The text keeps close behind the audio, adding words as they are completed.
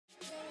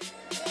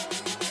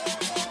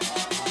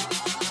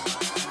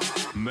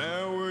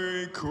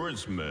Merry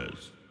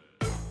Christmas.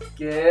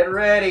 Get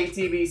ready,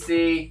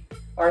 TBC.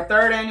 Our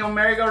third annual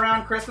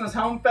Merry-Go-Round Christmas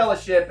Home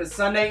Fellowship is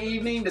Sunday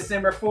evening,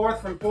 December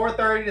 4th from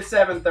 4:30 to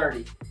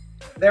 7:30.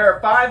 There are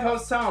 5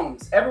 host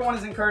homes. Everyone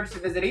is encouraged to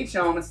visit each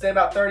home and stay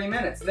about 30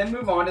 minutes, then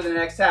move on to the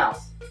next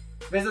house.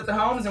 Visit the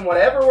homes in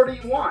whatever order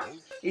you want.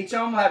 Each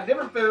home will have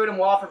different food and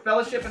will offer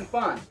fellowship and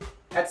fun.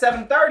 At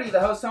 7:30, the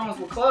host homes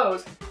will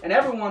close, and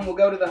everyone will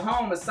go to the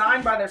home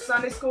assigned by their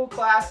Sunday school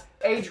class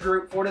age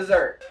group for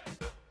dessert.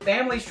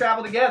 Families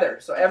travel together,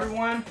 so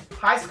everyone,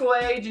 high school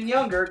age and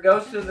younger,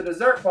 goes to the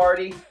dessert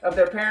party of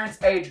their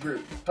parents' age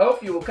group.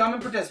 Hope you will come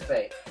and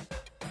participate.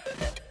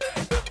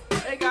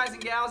 Hey guys and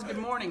gals, good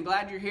morning.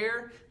 Glad you're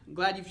here. I'm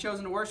glad you've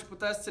chosen to worship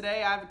with us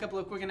today. I have a couple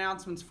of quick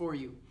announcements for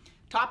you.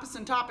 Topics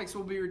and Topics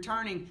will be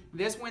returning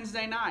this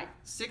Wednesday night,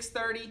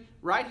 6:30,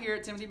 right here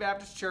at Timothy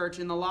Baptist Church.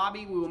 In the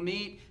lobby, we will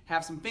meet,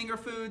 have some finger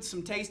foods,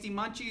 some tasty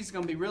munchies. It's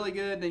going to be really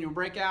good. Then you'll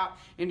break out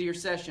into your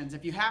sessions.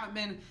 If you haven't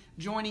been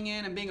joining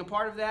in and being a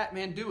part of that,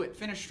 man, do it.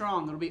 Finish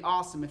strong. It'll be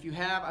awesome. If you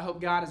have, I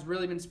hope God has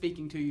really been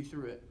speaking to you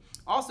through it.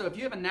 Also, if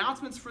you have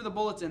announcements for the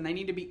bulletin, they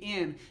need to be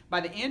in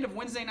by the end of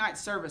Wednesday night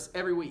service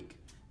every week.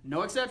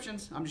 No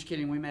exceptions. I'm just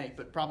kidding. We may,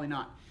 but probably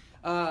not.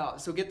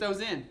 So get those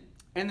in.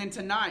 And then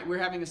tonight, we're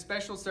having a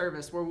special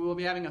service where we will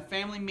be having a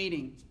family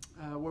meeting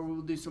where we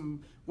will do some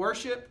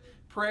worship,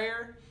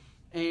 prayer,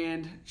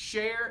 and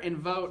share and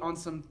vote on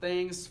some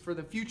things for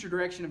the future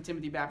direction of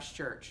Timothy Baptist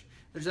Church.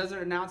 There's other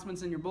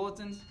announcements in your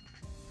bulletins.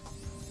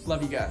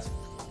 Love you guys.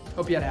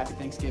 Hope you had a happy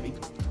Thanksgiving.